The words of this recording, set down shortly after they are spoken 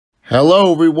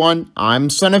Hello everyone, I'm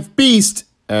Son of Beast,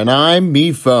 and I'm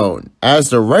MePhone. As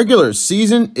the regular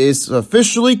season is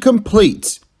officially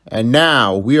complete, and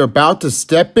now we are about to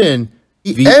step in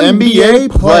the NBA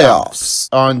playoffs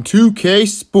on 2K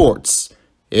Sports.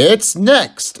 It's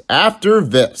next after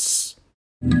this.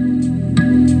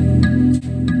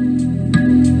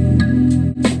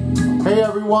 Hey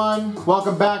everyone,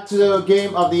 welcome back to the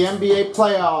game of the NBA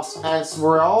playoffs as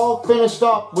we're all finished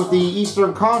up with the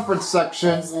Eastern Conference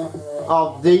section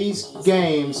of these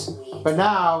games. But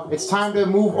now it's time to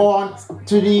move on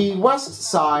to the west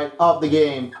side of the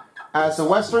game as the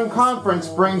Western Conference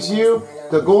brings you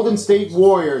the Golden State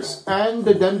Warriors and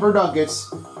the Denver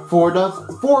Nuggets for the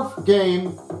fourth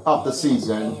game of the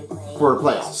season for the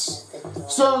playoffs.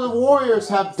 So the Warriors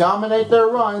have dominated their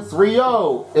run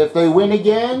 3-0. If they win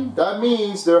again, that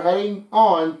means they're heading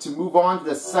on to move on to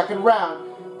the second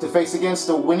round to face against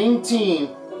the winning team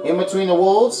in between the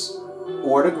Wolves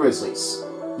or the Grizzlies.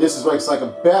 This is like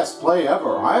the best play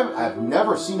ever. I've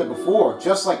never seen it before,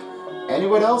 just like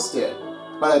anyone else did.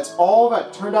 But it's all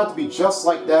that turned out to be just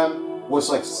like them was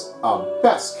like a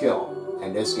best kill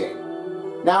in this game.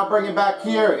 Now bringing back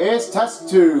here is Test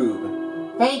Tube.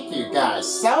 Thank you guys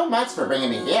so much for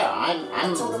bringing me here.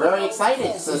 I'm very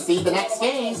excited to see the next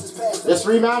game. This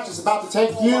rematch is about to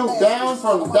take you down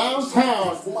from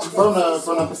downtown, from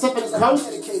the Pacific Coast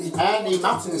and the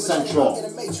Mountain Central,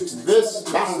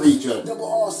 this mountain region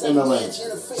in the lake.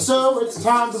 So it's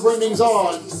time to bring things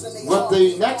on with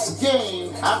the next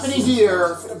game happening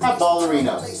here at Ball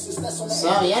Arena.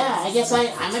 So yeah, I guess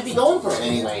I might be going for it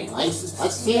anyway.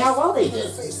 Let's see how well they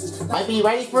did. Might be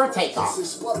ready for a takeoff.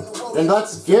 And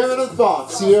let's give it a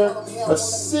thoughts here. Let's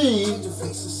see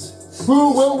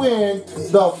who will win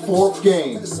the fourth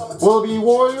game. Will it be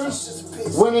Warriors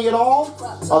winning it all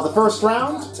of the first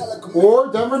round, or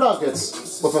Denver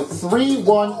Nuggets with a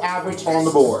 3-1 average on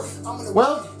the board?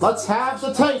 Well, let's have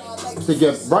the tape to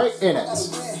get right in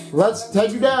it. Let's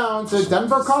take you down to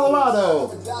Denver,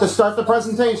 Colorado to start the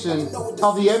presentation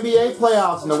of the NBA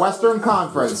playoffs in the Western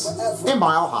Conference in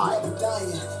Mile High.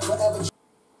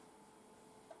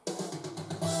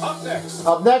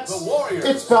 Up next,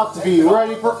 it's about to be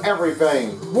ready for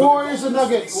everything. Warriors and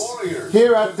Nuggets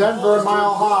here at Denver and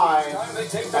Mile High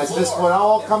as this one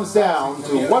all comes down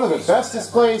to one of the best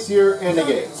displays here in the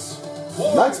game.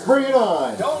 Let's bring it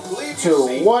on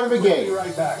to one of the game.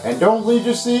 And don't leave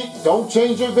your seat, don't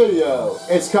change your video.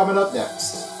 It's coming up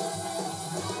next.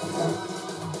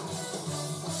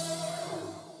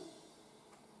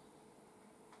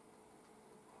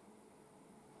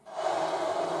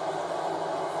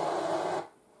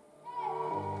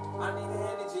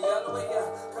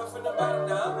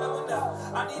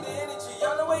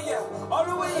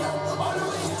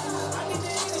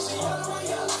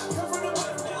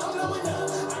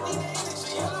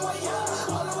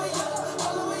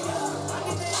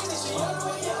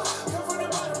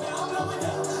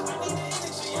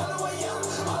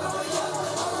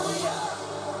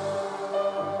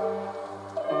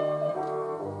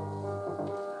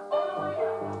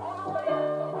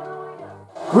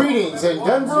 Greetings in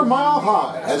Denver Mile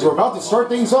High as we're about to start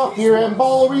things off here in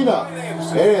Ball Arena.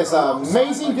 It is an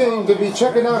amazing game to be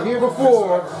checking out here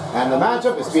before, and the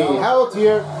matchup is being held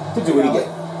here to do it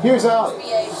again. Here's Ali.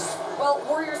 Well,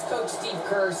 Warriors coach Steve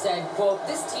Kerr said, quote,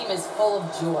 "This team is full of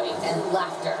joy and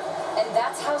laughter, and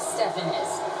that's how Stephen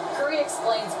is." Curry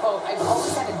explains, quote, "I've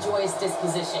always had a joyous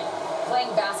disposition.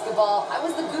 Playing basketball, I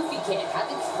was the goofy kid,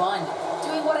 having fun,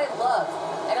 doing what I love.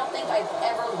 I don't think I've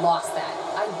ever lost that.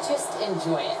 I just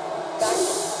enjoy it."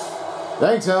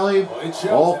 Thanks, Ellie.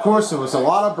 Well, of course, there was a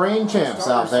lot of brain champs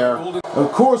out there.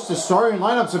 Of course, the starting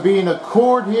lineups are being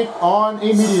hit on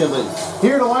immediately.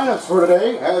 Here are the lineups for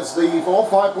today as all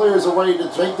 5 players are ready to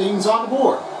take things on the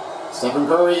board. Stephen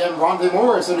Curry and Rondé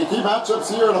Morris are the key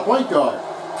matchups here in the point guard.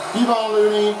 Kevon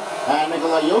Looney and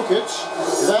Nikola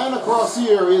Jokic. Then across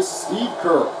here is Steve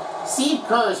Kerr. Steve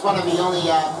Kerr is one of the only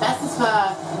bestest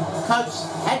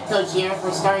head coach here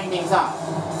for starting things off.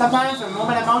 Sometimes for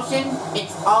moment of motion,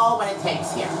 it's all what it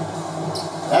takes here.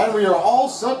 And we are all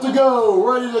set to go,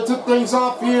 ready to tip things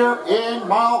off here in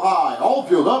Mile High. All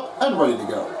fueled up and ready to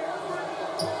go.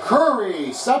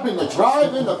 Curry stepping the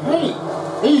drive in the paint.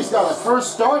 He's got a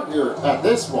first start here at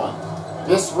this one.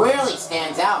 This really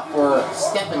stands out for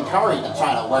Stephen Curry to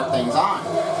try to work things on.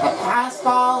 The pass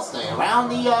balls, the around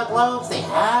the globes they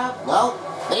have, well,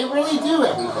 they really do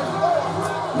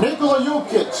everything. Nikola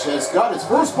Jokic has got his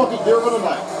first bucket here for the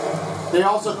night. They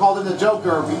also called him the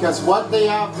Joker because what they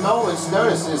have noticed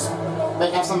is they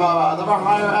have some a little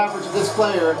higher average of this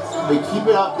player. They keep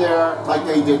it up there like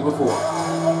they did before.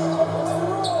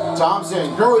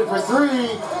 Thompson, Curry for three.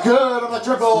 Good on the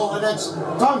triple, and it's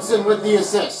Thompson with the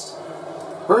assist.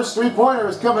 First three-pointer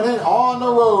is coming in on the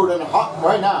road and hot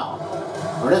right now.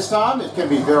 For this time, it can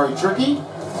be very tricky.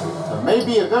 It may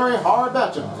be a very hard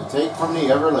matchup to take from the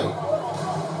ever late.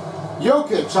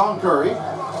 Jokic on Curry.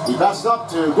 He passes up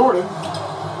to Gordon.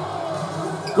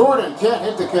 Gordon can't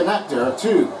hit the connector.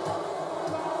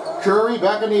 2. Curry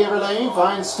back in the ever lane,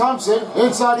 finds Thompson.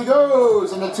 Inside he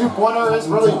goes, and the two-pointer is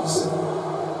released.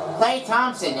 Klay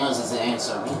Thompson knows his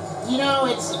answer. You know,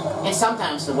 it's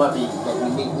sometimes the word that we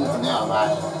need to know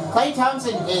about. Klay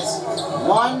Thompson is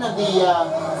one of the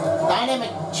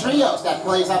dynamic trios that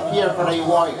plays up here for the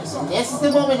Warriors. And this is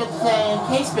the moment of the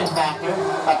encasement factor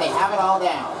that they have it all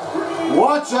down.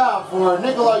 Watch out for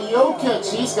Nikola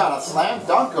Jokic. He's got a slam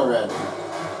dunk already.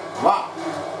 Wow.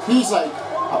 He's like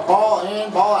a ball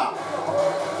in, ball out.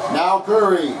 Now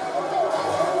Curry.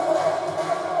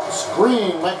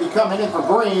 Screen might be coming in for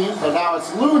Green, but now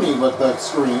it's Looney with the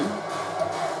screen.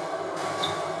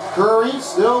 Curry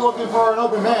still looking for an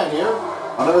open man here.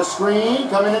 Another screen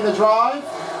coming in the drive.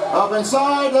 Up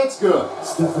inside, that's good.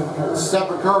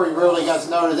 Stephen Curry really gets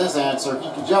noted this answer.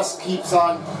 He just keeps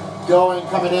on going,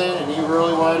 coming in, and he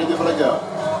really wanted to give it a go.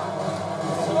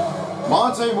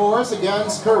 Monte Morris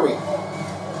against Curry.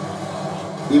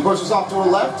 He pushes off to the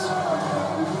left.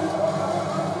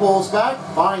 Pulls back,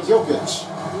 finds Jokic.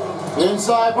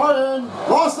 Inside Martin,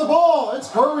 lost the ball. It's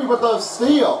Curry with the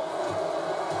steal.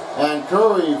 And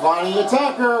Curry finding the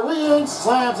attacker. Williams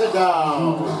slams it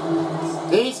down.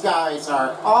 These guys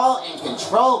are all in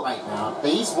control right now.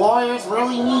 These Warriors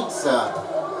really need some.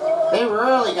 They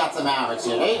really got some average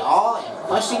here. They all in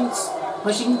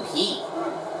pushing P.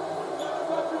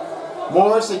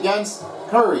 Morris against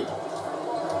Curry.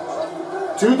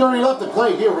 2:30 left to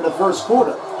play here in the first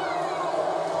quarter.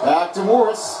 Back to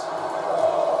Morris.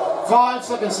 5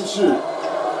 seconds to shoot.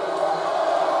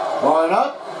 Line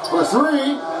up for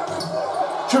three.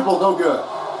 Triple, no good.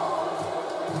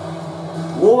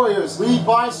 Warriors lead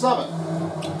by 7.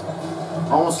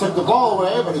 Almost took the ball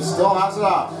away, but he still has it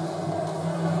out.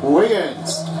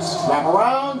 Wiggins, wrap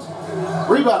around.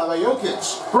 Rebound by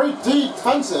Jokic. Great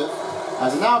defensive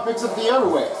as it now picks up the other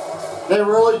way. They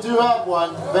really do have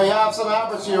one. They have some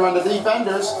average here on the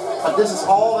defenders, but this is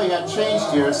all they have changed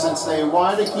here since they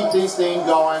wanted to keep these things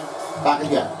going back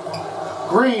again.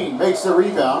 Green makes the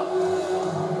rebound.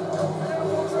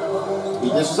 He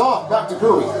dishes off, back to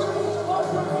Curry.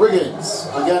 Wiggins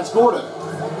against Gordon.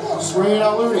 Screen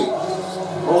on Looney.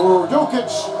 Over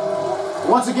Jokic.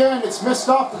 Once again, it's missed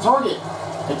off the target.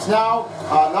 It's now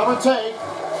another take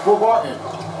for Barton.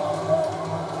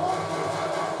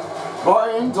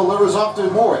 Barton delivers off to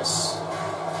Morris.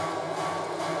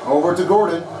 Over to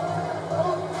Gordon.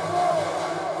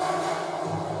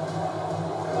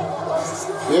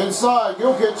 Inside,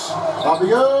 Jokic. Up he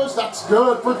goes. That's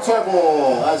good for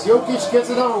Temple as Jokic gets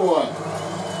another one.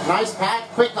 Nice pad,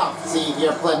 quick off see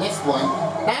here playing this one.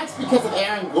 That's because of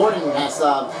Aaron Gordon has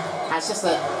just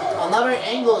another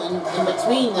angle in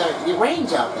between the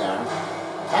range out there.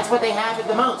 That's what they have at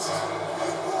the most.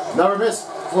 Another miss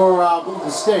for Golden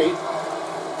State.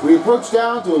 We approach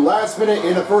down to the last minute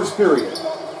in the first period.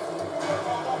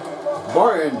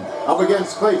 Barton up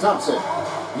against Klay Thompson.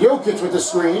 Jokic with the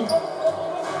screen.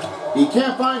 He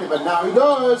can't find it, but now he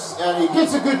does, and he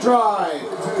gets a good drive.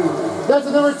 That's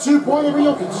another 2-pointer for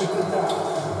Jokic.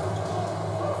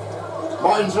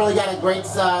 Martin's really got a great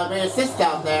assist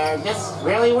out there, just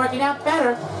really working out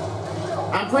better.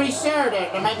 I'm pretty sure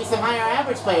there might be some higher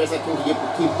average players that can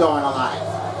keep going alive.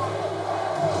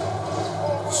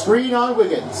 Screen on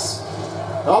Wiggins.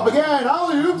 Up again,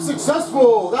 alley-oop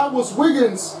successful. That was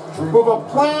Wiggins with a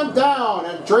plan down,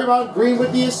 and Draymond Green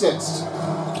with the assist.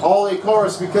 All of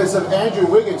course because of Andrew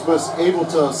Wiggins was able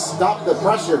to stop the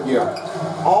pressure here.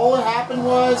 All that happened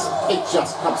was it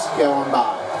just kept going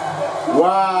by.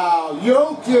 Wow,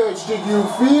 Jokic, did you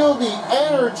feel the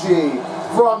energy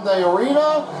from the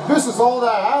arena? This is all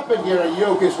that happened here.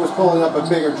 Jokic was pulling up a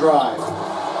bigger drive.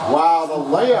 Wow, the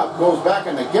layup goes back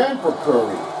in again for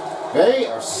Curry. They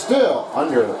are still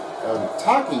under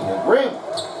attacking the rim.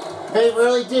 They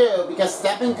really do, because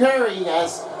Stephen Curry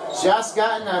has just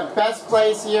gotten a best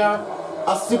place here,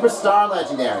 a superstar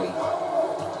legendary.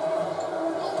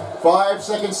 5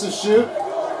 seconds to shoot.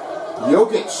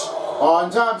 Jokic on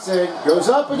Thompson, goes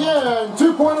up again.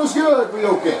 2-pointer's good for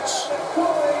Jokic.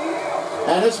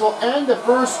 And this will end the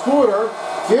first quarter,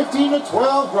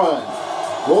 15-12 run.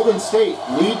 Golden State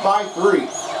lead by 3.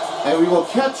 And we will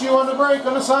catch you on the break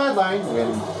on the sideline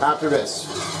after this.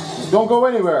 Don't go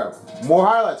anywhere. More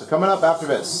highlights are coming up after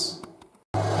this.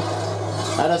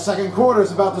 And the second quarter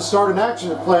is about to start in action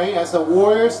to play as the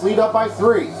Warriors lead up by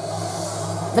 3.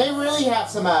 really have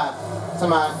some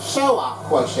show-off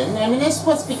quotient. I mean, this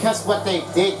was because what they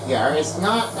did here is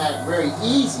not very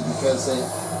easy because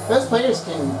those players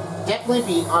can definitely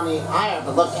be on the eye of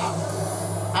the lookout.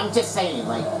 I'm just saying,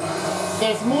 like,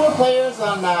 there's more players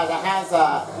on that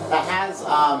has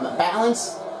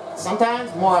balance.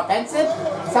 Sometimes more offensive,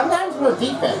 sometimes more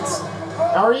defense,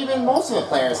 or even most of the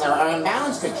players are in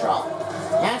balance control.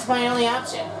 That's my only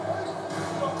option.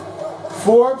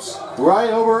 Forbes, right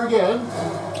over again.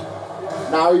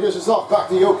 Now he dishes off back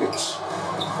to Jokic.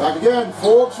 Back again,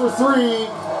 Forbes for three.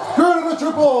 Good at the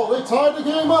triple. They tied the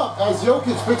game up as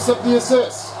Jokic picks up the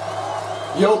assist.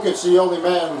 Jokic, the only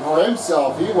man for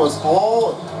himself, he was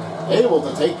all able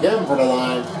to take him for the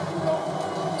line.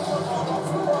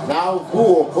 Now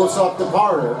Poole puts up the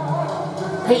Carter.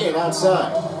 Payton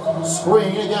outside.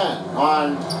 Screen again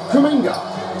on Kuminga.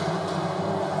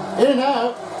 In and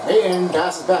out. Payton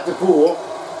passes back to Poole.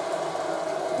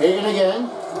 Payton again.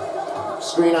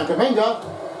 Screen on Kuminga.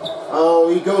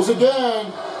 Oh, he goes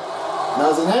again.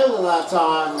 Doesn't handle it that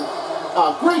time.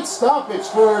 A great stoppage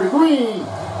for Green.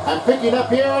 And picking up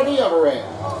here on the other end.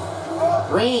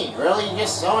 Green really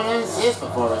just showing an assist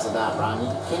performance of that run.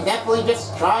 You can definitely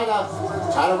just try to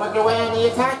work your way on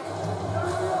the attack.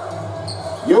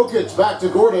 Jokic back to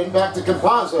Gordon, back to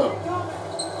Campazzo.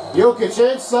 Jokic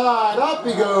inside, up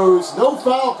he goes, no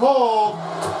foul called.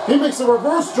 He makes a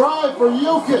reverse drive for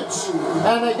Jokic,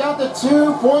 and they got the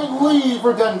 2-point lead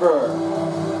for Denver.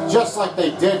 Just like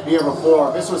they did here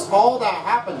before. This was all that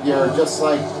happened here, just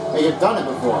like they had done it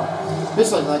before.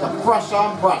 This was like a press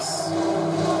on press.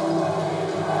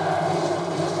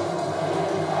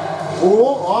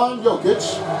 Poole on Jokic.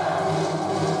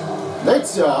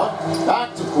 Nexia,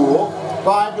 back to Poole,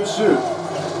 5 to shoot.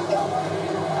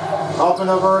 Up and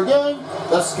over again,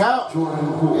 the scout,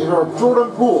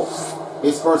 Jordan Poole.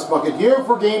 His first bucket here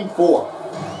for game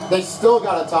 4. They still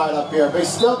got it tied up here. They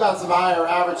still got some higher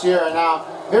average here, and now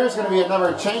there's going to be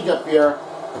another change up here.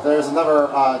 There's another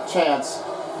chance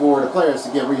for the players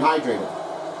to get rehydrated.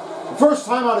 The first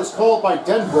timeout is called by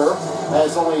Denver,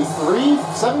 as only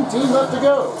 3:17 left to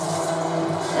go.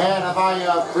 And if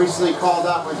I briefly called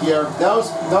that one here,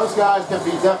 those guys can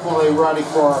be definitely ready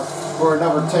for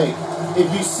another take.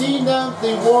 If you've seen them,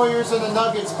 the Warriors and the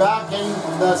Nuggets back in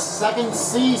the second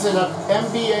season of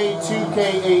NBA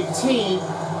 2K18,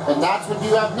 and that's what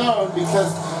you have known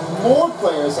because more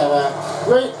players have a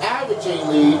great averaging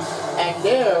lead, and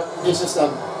there is just the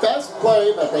best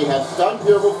play that they have done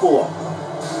here before.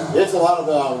 It's a lot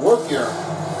of work here.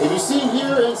 If you've seen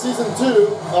here in Season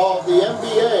 2 of the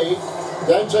NBA,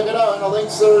 then check it out in the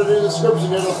links are in the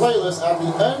description in the playlist at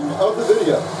the end of the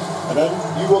video. And then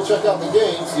you will check out the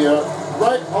games here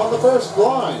right on the first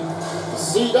line to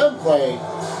see them play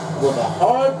with the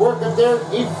hard work of their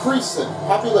increasing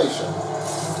population.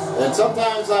 And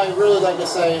sometimes I really like to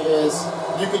say is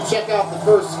you can check out the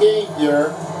first game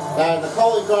here and the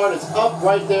calling card is up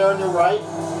right there on your right.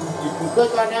 You can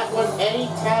click on that one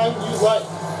anytime you like.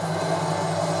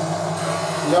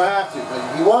 You don't have to, but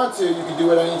if you want to, you can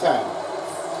do it anytime.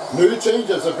 New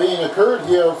changes are being occurred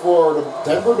here for the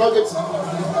Denver Nuggets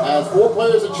as 4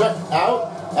 players are checked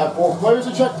out and 4 players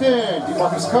are checked in.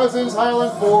 DeMarcus Cousins,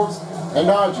 Highland, Forbes, and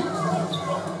Najee.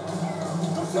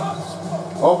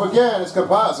 Up again is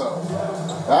Campazzo.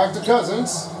 Back to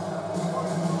Cousins.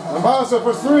 Campazzo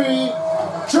for 3.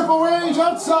 Triple range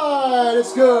outside.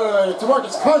 It's good.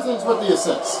 DeMarcus Cousins with the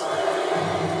assist.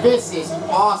 This is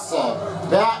awesome.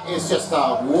 That is just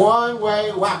a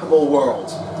one-way whack-a-mole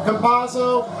world.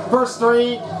 Campazzo, first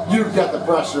 3, you get the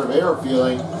pressure of air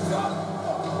feeling.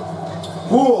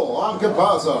 Poole on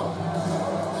Campazzo.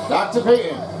 Back to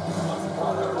Payton.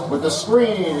 With the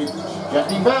screen,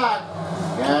 jetting back.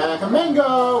 And Kuminga,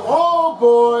 oh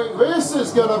boy, this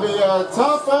is going to be a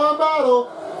tough battle.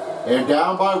 They're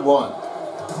down by 1.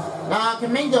 Now,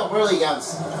 Kuminga really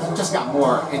just got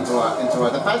more into a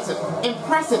defensive.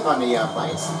 Impressive on the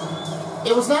plays.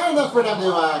 It was not enough for them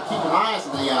to keep an eye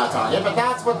on the target, but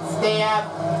that's what they have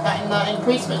in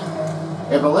increasement.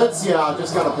 And Valencia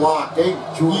just got a block. He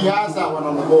has that one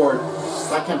on the board.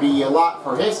 That can be a lot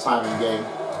for his timing game.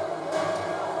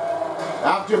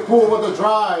 After Poole with a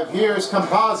drive, here's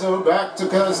Campazzo back to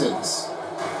Cousins.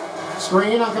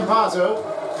 Screen on Campazzo.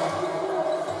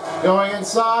 Going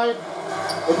inside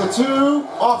with the 2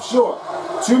 off short.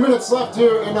 2 minutes left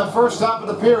here in the first half of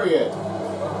the period.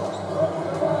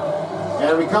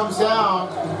 And he comes down.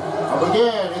 Up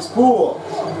again is Poole.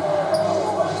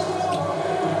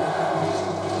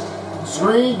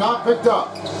 Screen not picked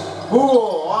up.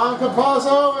 Poole on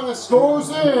Campazzo and it scores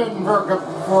in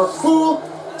for Poole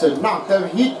to knock them,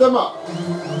 heat them up.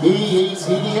 He's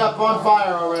heating up on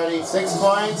fire already. 6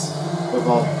 points with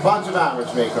a bunch of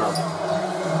average maker.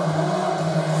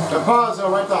 Campazzo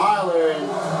right to Highland.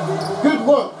 Good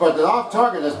look, but the off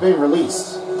target has been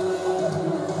released.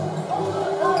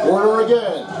 Porter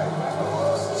again.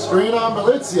 Screen on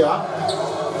Belizia.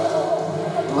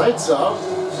 Bledsoe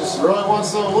just really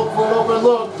wants to look for an open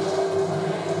look.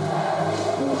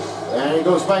 And he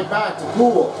goes back to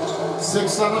Poole.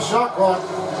 6 on the shot clock.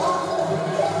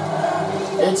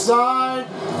 Inside.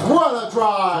 What a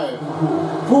drive.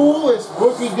 Poole is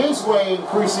booking his way,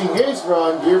 increasing his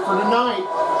run here for tonight.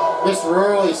 This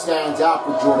really stands out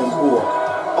for Jordan Poole.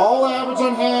 All average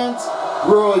on hands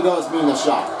really does mean a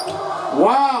shot.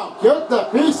 Wow, get the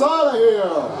piece out of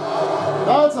here.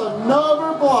 That's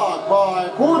another block by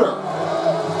Porter.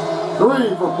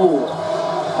 3 for Poole.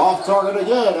 Off target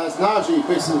again as Najee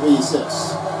picks the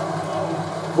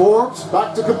V6. Forbes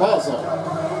back to Campazzo.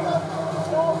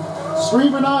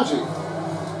 Screen for Najee.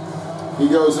 He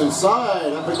goes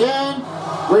inside, up again.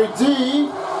 Great D.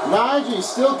 Najee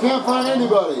still can't find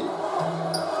anybody.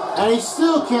 And he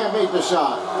still can't make the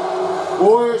shot.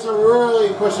 Warriors are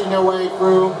really pushing their way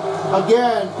through.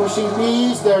 Again, pushing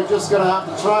B's. They're just going to have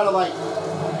to try to,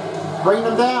 bring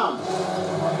them down.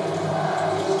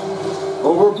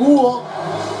 Over Poole.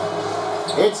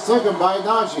 It's taken by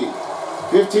Najee.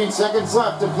 15 seconds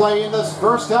left to play in this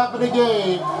first half of the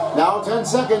game. Now 10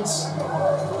 seconds.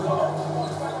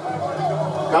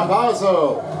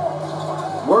 Campazzo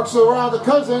works around the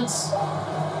Cousins.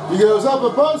 He goes up a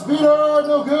buzz beater,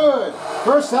 no good.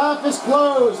 First half is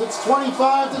closed. It's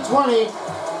 25-20,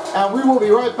 and we will be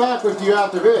right back with you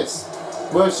after this.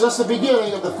 But it's just the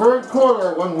beginning of the third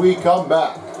quarter when we come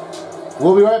back.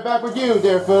 We'll be right back with you,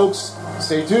 dear folks.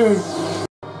 Stay tuned.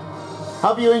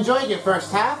 Hope you enjoyed your first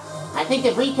half. I think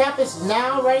the recap is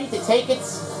now ready to take it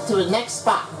to the next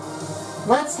spot.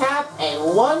 Let's have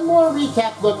one more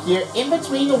recap look here in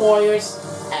between the Warriors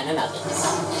and the Nuggets.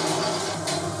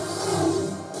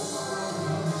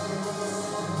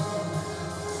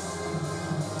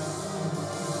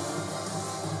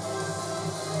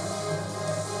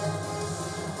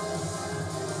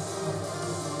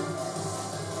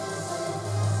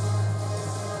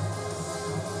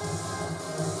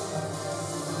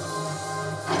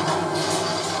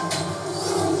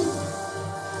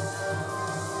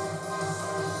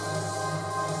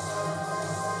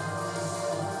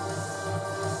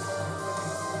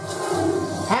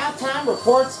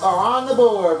 Reports are on the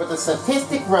board with a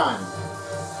statistic run.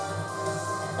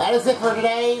 That is it for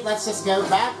today. Let's just go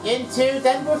back into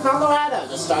Denver, Colorado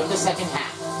to start the second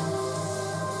half.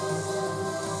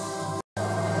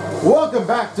 Welcome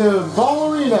back to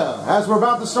Ball Arena as we're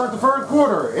about to start the third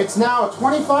quarter. It's now a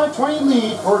 25-20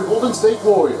 lead for the Golden State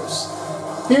Warriors.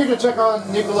 Here to check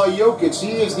on Nikola Jokic.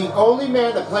 He is the only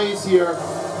man that plays here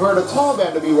for the tall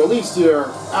man to be released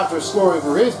here after scoring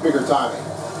for his bigger timing.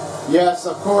 Yes,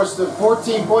 of course, the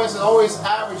 14 points is always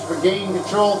average for game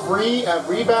control, 3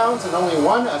 rebounds, and only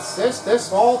 1 assist.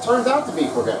 This all turns out to be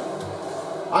for him.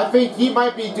 I think he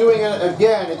might be doing it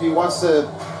again if he wants to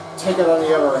take it on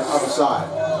the other side.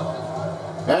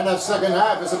 And the second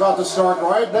half is about to start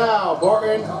right now.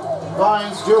 Barton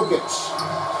finds Jokic.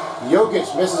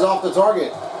 Jokic misses off the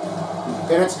target.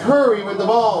 And it's Curry with the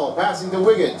ball, passing to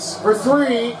Wiggins for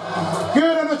 3.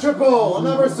 Good on a triple.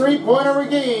 Another 3-pointer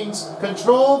regains.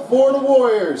 Control for the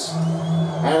Warriors.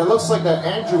 And it looks like that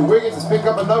Andrew Wiggins has picked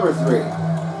up another 3.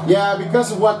 Yeah,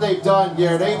 because of what they've done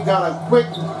here, they've got a quick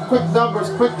numbers,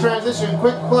 quick transition,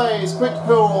 quick plays, quick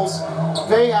pulls.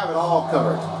 They have it all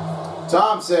covered.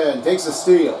 Thompson takes a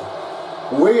steal.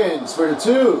 Wiggins for the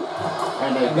 2.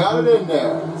 And they got it in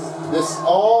there. This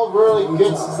all really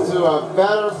gets to a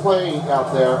better play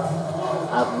out there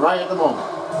right at the moment.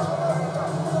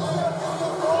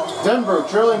 Denver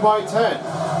trailing by 10.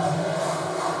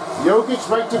 Jokic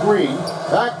right to Green.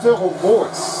 Back to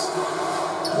Morris.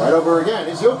 Right over again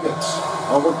is Jokic.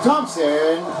 Over Thompson.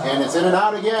 And it's in and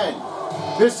out again.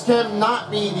 This cannot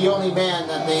be the only man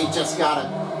that they just got it.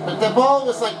 But the ball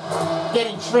was like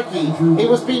getting tricky. It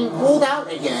was being pulled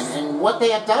out again. And what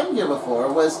they had done here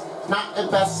before was not the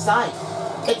best side.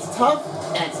 It's tough,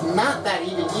 and it's not that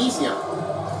even easier.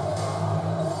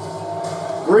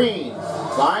 Green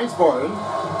finds Barton.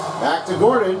 Back to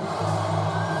Gordon.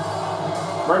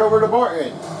 Right over to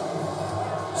Barton.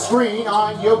 Screen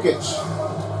on Jokic.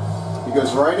 He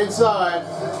goes right inside.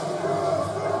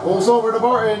 Pulls over to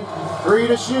Barton. 3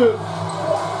 to shoot.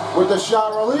 With the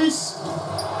shot release.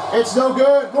 It's no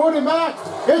good. Gordon back.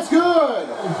 It's good.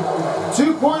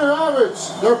 2-pointer average.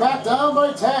 They're back down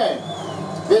by 10.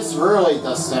 This really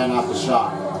does stand out the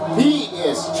shot. He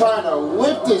is trying to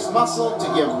lift his muscle to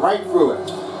get right through it.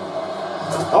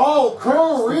 Oh,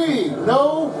 Curry!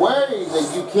 No way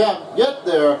that you can't get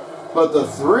there, but the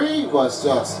three was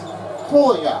just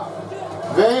pulling out.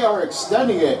 They are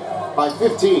extending it by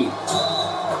 15.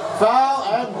 Foul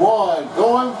and one.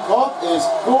 Going up is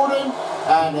Gordon,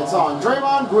 and it's on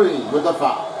Draymond Green with the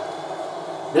foul.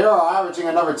 They are averaging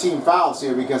another team fouls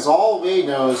here because all they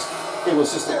know is it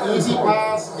was just an easy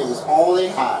pass. It was all they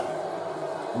had.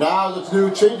 Now the new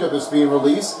changeup is being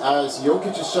released as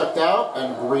Jokic is checked out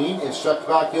and Green is checked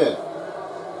back in.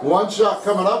 One shot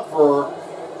coming up for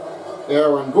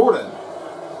Aaron Gordon.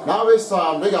 Now this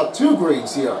time they got two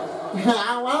Greens here. Well,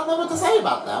 I don't know what to say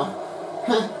about that.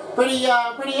 Pretty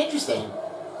interesting.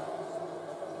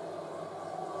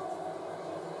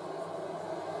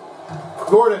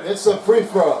 Gordon, it's a free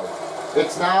throw.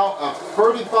 It's now a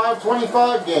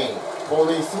 35-25 game.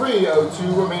 Only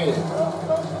 3:02 remaining.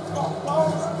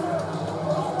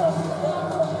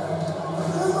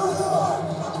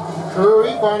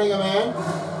 Curry finding a man.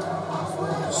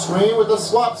 Screen with the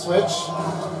swap switch.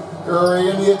 Curry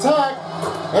in the attack.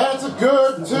 And it's a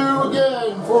good two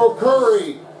again for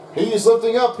Curry. He's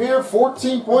lifting up here,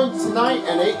 14 points tonight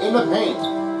and 8 in the paint.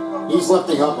 He's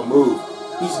lifting up a move.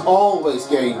 He's always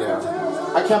getting there.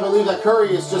 I can't believe that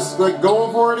Curry is just like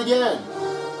going for it again.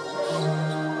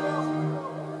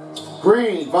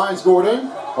 Green finds Gordon.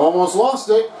 Almost lost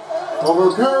it.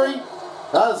 Over Curry.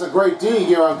 That is a great D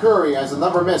here on Curry as the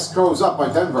number miss goes up by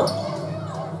Denver.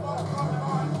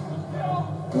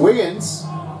 Wiggins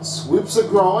sweeps it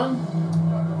growing.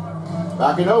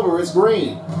 Backing over is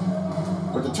Green.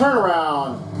 With the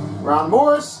turnaround, around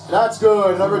Morris, that's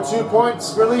good. Another 2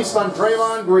 points released on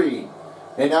Draymond Green.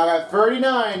 They now have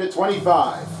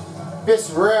 39-25. This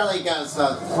really does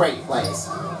a great place.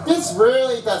 This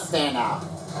really does stand out.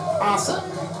 Awesome.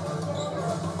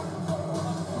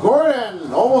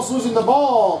 Gordon almost losing the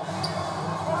ball,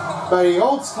 but he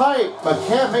holds tight, but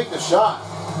can't make the shot.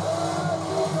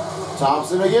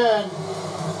 Thompson again.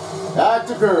 Back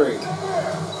to Curry.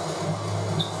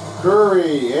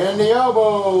 Curry in the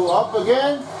elbow, up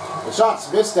again. The shot's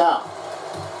missed out.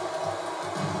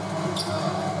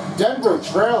 Denver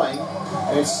trailing,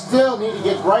 and still need to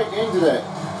get right into it.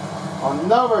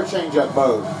 Another change-up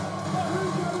mode.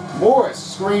 Morris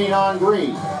screen on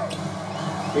Green.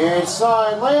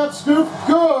 Inside layup scoop,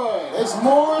 good. It's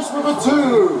Morris with a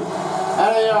 2.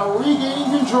 And they are regaining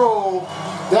control,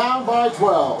 down by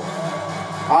 12.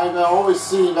 I've always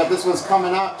seen that this was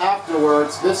coming out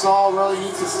afterwards. This all really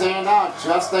needs to stand out,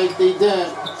 just like they did.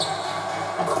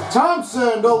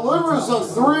 Thompson delivers a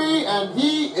 3, and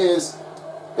he is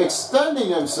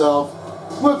extending himself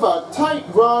with a tight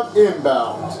run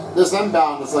inbound. This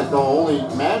inbound is like the only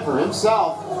man for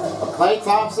himself. But Klay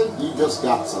Thompson, he's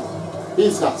got some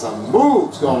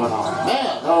moves going on.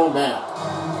 Man, oh man.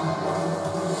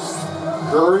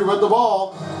 Curry with the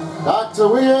ball. Back to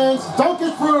Wiggins. Dunk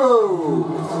it through.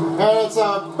 And it's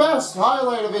a best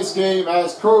highlight of this game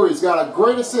as Curry's got a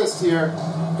great assist here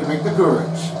to make the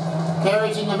courage.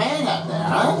 Encouraging the man up there,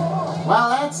 huh? Well,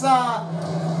 that's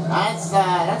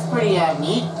pretty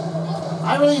neat.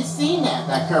 I really seen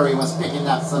that Curry was picking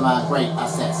up some great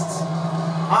assists.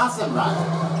 Awesome run.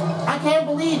 I can't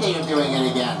believe they are doing it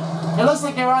again. It looks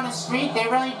like they're on a streak. They're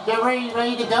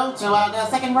ready to go to the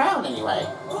second round anyway.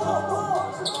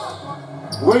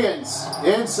 Wiggins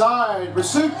inside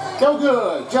pursuit, no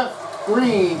good.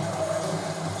 JaVale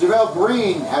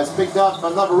Green has picked up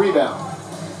another rebound.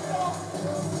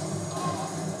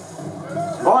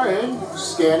 Martin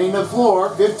scanning the floor,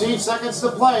 15 seconds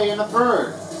to play in the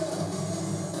third.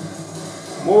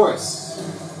 Morris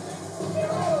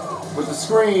with the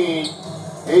screen,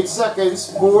 8 seconds,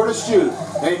 4 to shoot.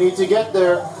 They need to get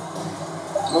there.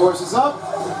 Morris is up,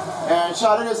 and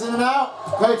shot it is in and out.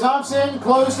 Klay Thompson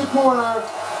closed the corner,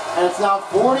 and it's now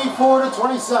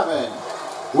 44-27.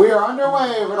 We are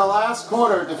underway for the last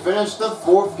quarter to finish the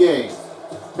fourth game.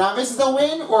 Now this is a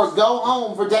win or go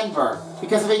home for Denver,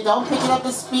 because if they don't pick it up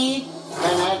to speed,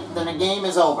 then the game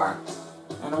is over.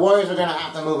 And the Warriors are going to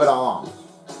have to move it along.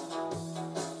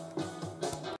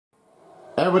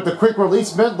 And with the quick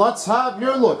release bid, let's have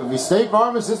your look of the State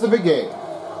Farm Assistant game.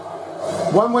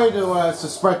 One way to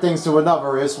spread things to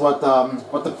another is what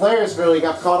the players really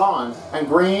got caught on. And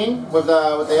Green with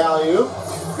the alley-oop,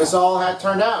 this all had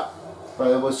turned out.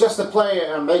 But it was just a play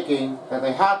I'm making that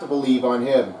they had to believe on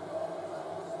him.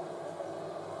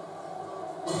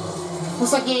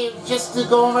 Looks like you're just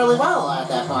going really well at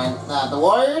that point. The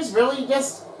Warriors really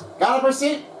just got a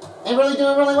pursuit. They're really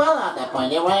doing really well at that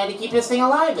point. They wanted to keep this thing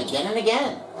alive again and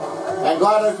again. And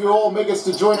glad if you all make us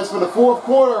to join us for the fourth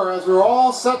quarter as we're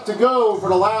all set to go for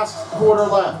the last quarter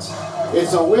left.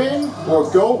 It's a win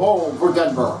or go home for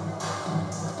Denver.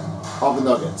 of the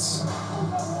Nuggets.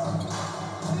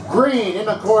 Green in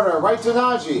the corner, right to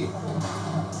Najee.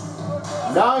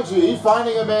 Najee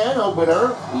finding a man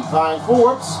opener. He finds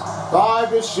Forbes. 5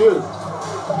 to shoot.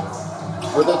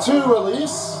 With a 2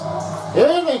 release.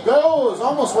 In it goes.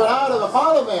 Almost went out of the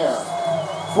bottom there.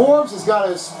 Forbes has got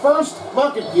his first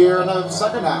bucket here in the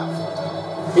second half.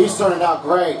 He's turning out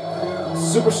great.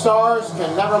 Superstars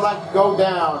can never let go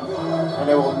down, and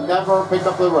they will never pick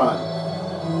up the run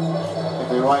if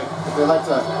they like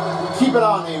to keep it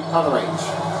on the range.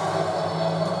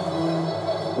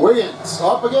 Wiggins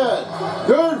up again.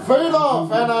 Good fade off,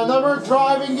 and another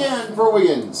drive again for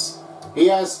Wiggins. He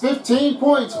has 15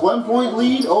 points, 1 point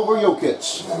lead over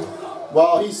Jokic.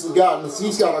 Well, he's got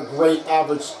a great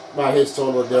average by his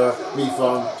total there,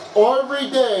 Mifun.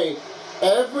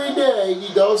 Every day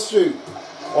he does shoot.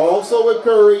 Also with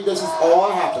Curry, this is all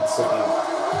that happens to him.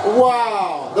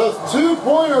 Wow, the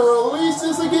 2-pointer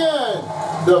releases again.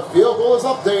 The field goal is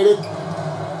updated.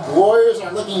 Warriors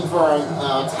are looking for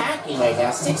attacking right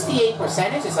now.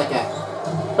 68% is like a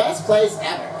best place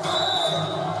ever.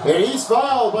 And he's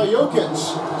fouled by Jokic.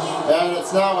 And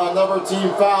it's now another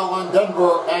team foul on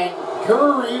Denver. And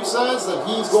Curry says that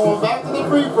he's going back to the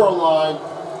free throw line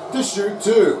to shoot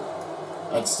 2.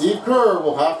 And Steve Kerr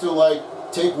will have to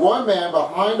take one man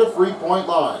behind the 3-point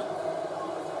line.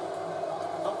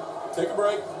 Take a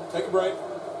break.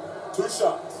 2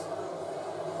 shots.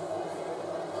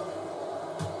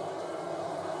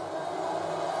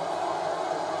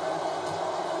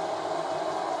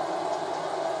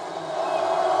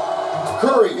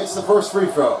 Curry gets the first free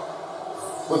throw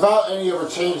without any other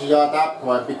changing at that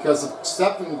point, because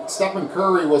Stephen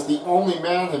Curry was the only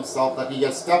man himself that he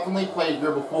has definitely played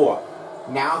here before.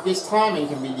 Now his timing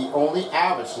can be the only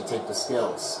average to take the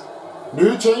skills.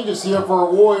 New changes here for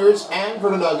Warriors and for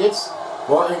the Nuggets.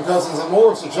 Barton, Cousins, and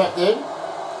Morris are checked in.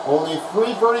 Only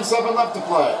 3:37 left to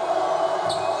play.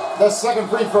 The second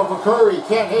free throw for Curry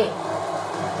can't hit.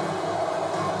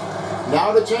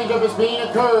 Now the changeup is being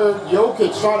occurred.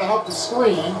 Jokic trying to help the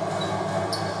screen.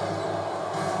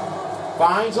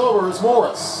 Finds over is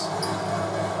Morris.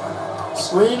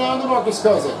 Screen on to Marcus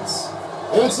Cousins.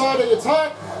 Inside the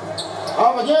attack.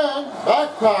 Up again.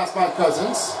 Back pass by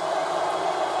Cousins.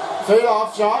 Fade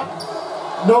off shot.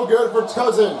 No good for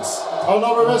Cousins.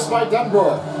 Another miss by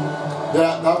Denver.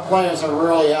 The players are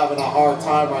really having a hard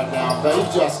time right now. They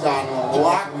just got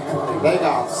locked. They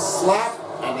got slapped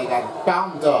and they got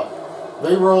bound up.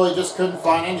 They really just couldn't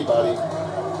find anybody.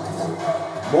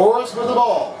 Morris with the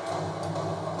ball.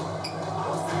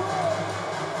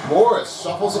 Morris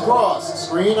shuffles across.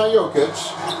 Screen on Jokic.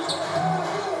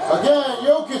 Again,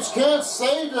 Jokic can't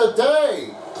save the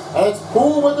day. And it's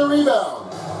Poole with the rebound.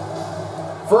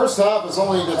 First half is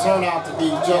only to turn out to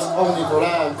be just only for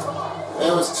them.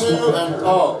 It was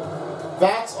 2-0.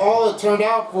 That's all it turned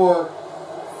out for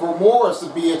Morris to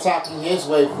be attacking his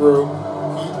way through.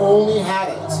 He only had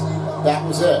it. That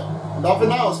was it.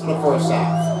 Nothing else for the first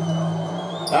half.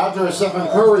 After a Stephen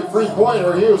Curry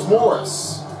 3-pointer, here's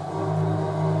Morris.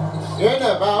 In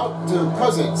about to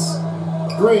Cousins.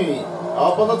 Green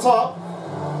up on the top.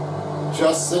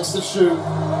 Just 6 to shoot.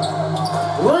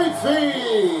 Great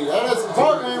feed! And it's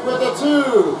Barton with the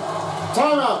 2.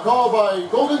 Timeout called by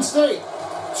Golden State.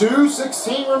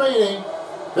 2:16 remaining.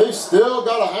 They've still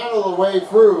got to handle the way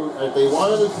through if they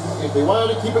wanted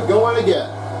to keep it going again.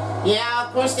 Yeah,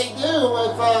 of course they do.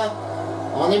 With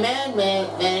only man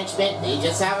management, they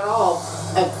just have it all.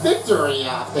 A victory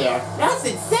out there. That's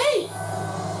insane.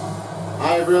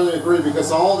 I really agree,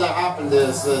 because all that happened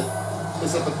is that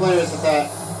the players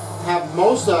that have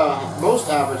most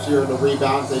average here in the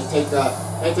rebounds, they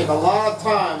take a lot of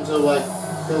time to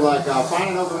find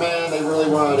an open man. They really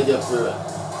wanted to get through it.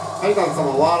 They've done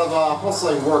a lot of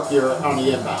hustling work here on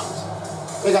the inbound.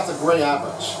 They got some great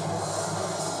average.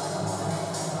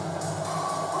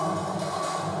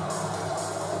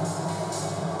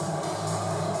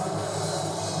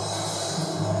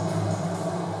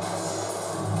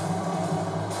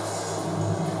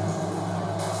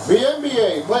 The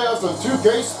NBA Playoffs on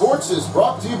 2K Sports is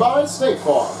brought to you by State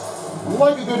Farm.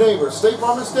 Like a good neighbor, State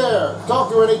Farm is there.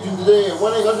 Talk to an agent today at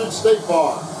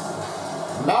 1-800-STATE-FARM.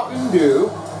 Mountain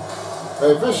Dew,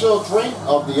 the official drink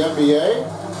of the NBA,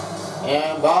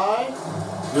 and by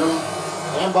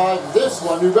this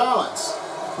one, New Balance.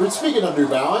 Speaking of New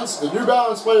Balance, the New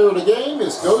Balance player of the game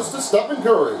goes to Stephen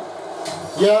Curry.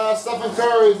 Yeah, Stephen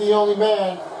Curry is the only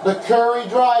man, the Curry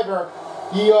driver.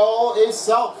 He all is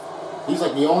self. He's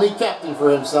like the only captain for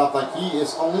himself, like he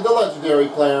is only the legendary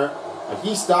player, and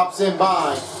he stops in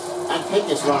by and takes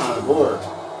his run on the board.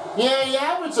 Yeah, the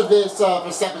average of this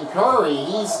for Stephen Curry,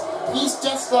 he's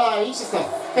just a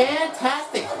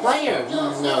fantastic player. He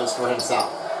knows for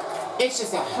himself. It's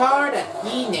just a heart that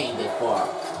he named it for.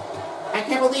 I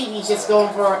can't believe he's just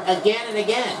going for it again and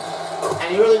again,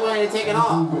 and he really wanted to take it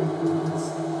off.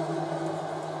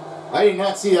 I did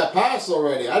not see that pass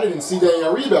already. I didn't see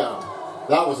the rebound.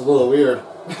 That was a little weird.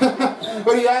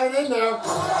 But he had it in there.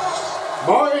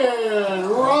 Martin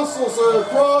Russell's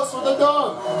across with a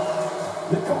dunk.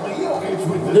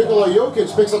 Nikola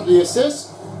Jokic picks up the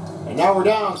assist. And now we're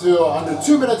down to under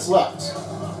 2 minutes left.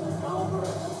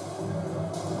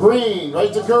 Green,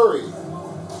 right to Curry.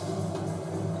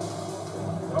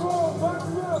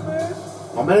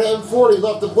 A minute and 40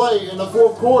 left to play in the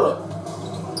fourth quarter.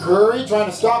 Curry trying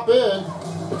to stop in.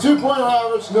 The 2-point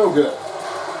average, no good.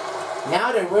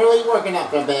 Now they're really working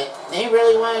up a bit. They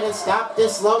really wanted to stop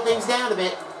this, slow things down a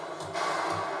bit.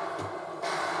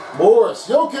 Morris,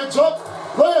 Jokic up.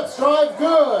 Layup drive,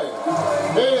 good.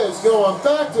 It is going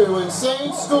back to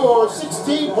insane score.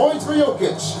 16 points for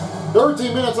Jokic.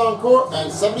 13 minutes on court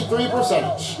and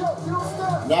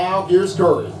 73%. Now here's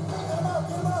Curry.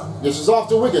 This is off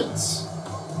to Wiggins.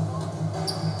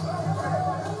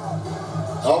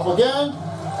 Up again.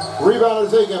 Rebound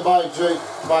is taken by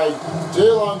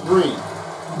Jalen Green.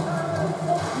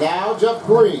 Now Jeff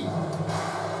Green.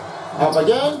 Up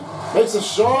again. Makes a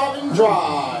shot and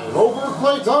drive over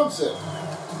Klay Thompson.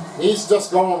 He's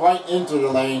just going right into the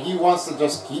lane. He wants to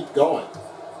just keep going.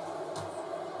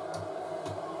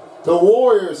 The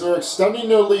Warriors are extending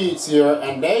their leads here,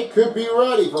 and they could be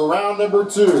ready for round number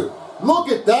 2. Look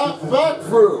at that back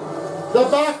through. The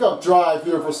backup drive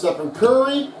here for Stephen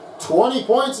Curry. 20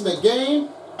 points in the game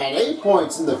and 8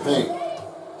 points in the paint.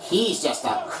 He's just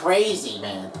a crazy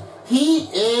man. He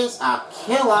is a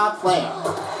killer player.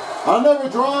 Another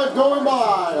drive going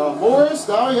by on Morris.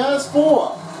 Now he has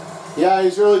 4. Yeah,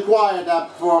 he's really quiet at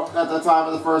the time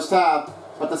of the first half,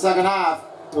 but the second half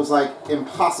was like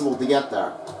impossible to get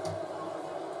there.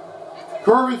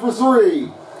 Curry for 3.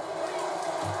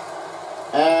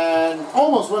 And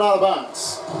almost went out of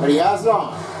bounds, but he has it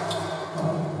on.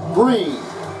 Green.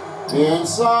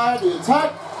 Inside the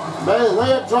attack. The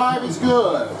layup drive is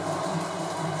good.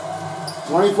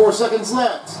 24 seconds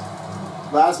left.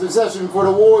 Last possession for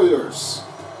the Warriors.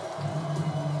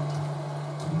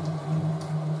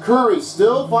 Curry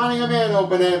still finding a man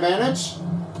open advantage,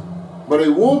 but he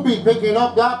won't be picking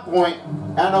up that point,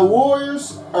 and the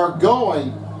Warriors are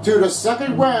going to the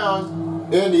second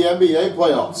round in the NBA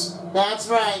playoffs. That's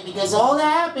right, because all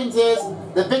that happens is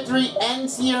the victory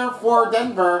ends here for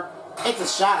Denver. It's a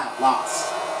shutout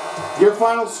loss. Your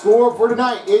final score for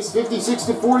tonight is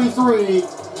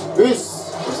 56-43.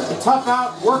 This was a tough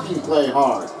out working play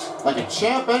hard, like a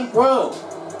champ and pro.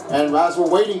 And as we're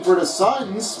waiting for the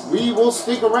Suns, we will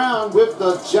stick around with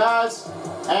the Jazz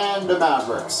and the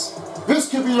Mavericks. This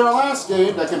could be our last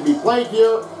game that can be played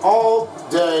here all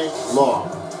day long.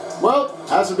 Well,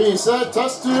 as for being said,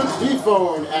 Test Tube,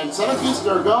 D-Phone, and Centerpiece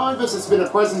are gone. This has been a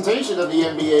presentation of the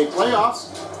NBA playoffs.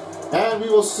 And we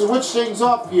will switch things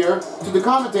up here to the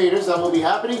commentators that will be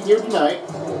happening here tonight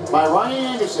by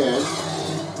Ryan Anderson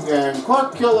and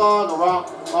Clark Kellogg around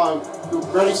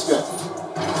Freddie Smith.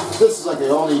 This is like the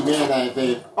only man that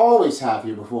they've always had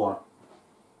here before.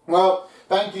 Well,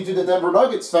 thank you to the Denver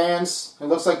Nuggets fans. It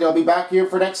looks like they'll be back here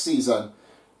for next season.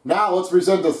 Now let's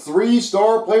present the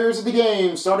 3-star players of the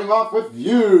game, starting off with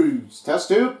views. Test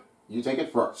Tube, you take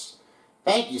it first.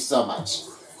 Thank you so much.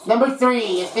 Number 3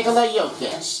 is Nikola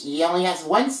Jokic. He only has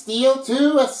 1 steal,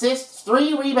 2 assists,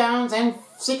 3 rebounds, and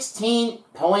 16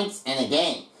 points in a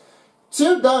game.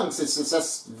 2 dunks is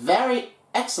just very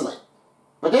excellent.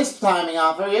 But this timing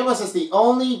offer, it was just the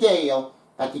only deal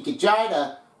that he could try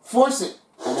to force it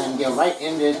and then get right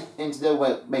into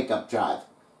the makeup drive.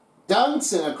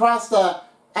 Dunks and across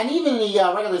and even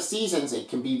the regular seasons, it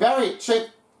can be very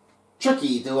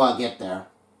tricky to get there.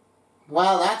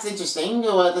 Well, that's interesting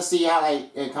to see how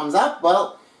it comes up.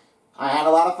 Well, I had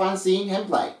a lot of fun seeing him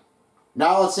play.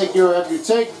 Now let's take your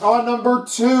take on number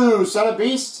 2, Center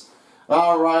Beast.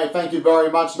 Alright, thank you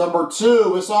very much. Number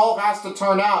 2, this all has to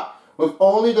turn out with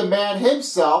only the man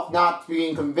himself not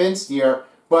being convinced here,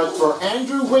 but for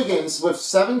Andrew Wiggins with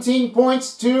 17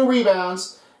 points, 2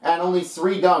 rebounds, and only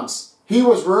 3 dunks. He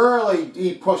was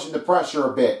really pushing the pressure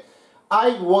a bit.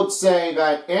 I would say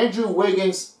that Andrew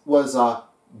Wiggins was a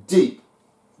deep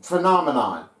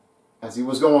phenomenon, as he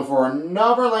was going for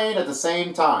another lane at the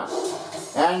same time.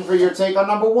 And for your take on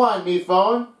number 1,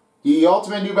 Me-Phone, the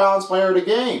ultimate New Balance player of the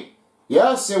game.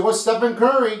 Yes, it was Stephen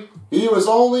Curry. He was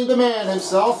only the man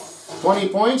himself. 20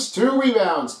 points, 2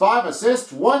 rebounds, 5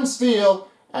 assists, 1 steal,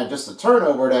 and just a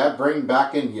turnover to bring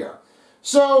back in here.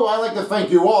 So, I'd like to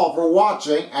thank you all for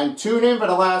watching, and tune in for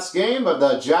the last game of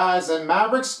the Jazz and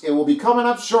Mavericks. It will be coming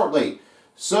up shortly.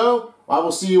 So, I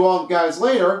will see you all guys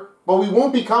later, but we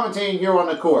won't be commentating here on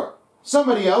the court.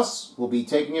 Somebody else will be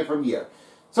taking it from here.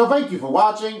 So thank you for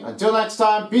watching. Until next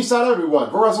time, peace out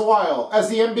everyone. For us a while, as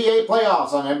the NBA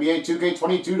playoffs on NBA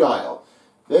 2K22 dial.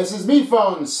 This is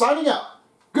MePhone signing out.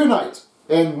 Good night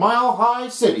in Mile High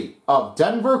City of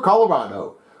Denver,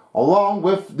 Colorado, along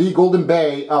with the Golden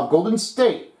Bay of Golden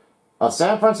State of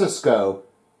San Francisco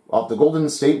of the Golden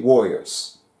State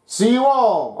Warriors. See you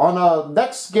all on the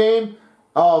next game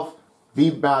of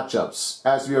the matchups,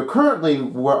 as we are currently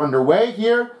underway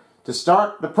here to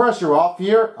start the pressure off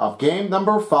here of game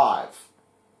number 5.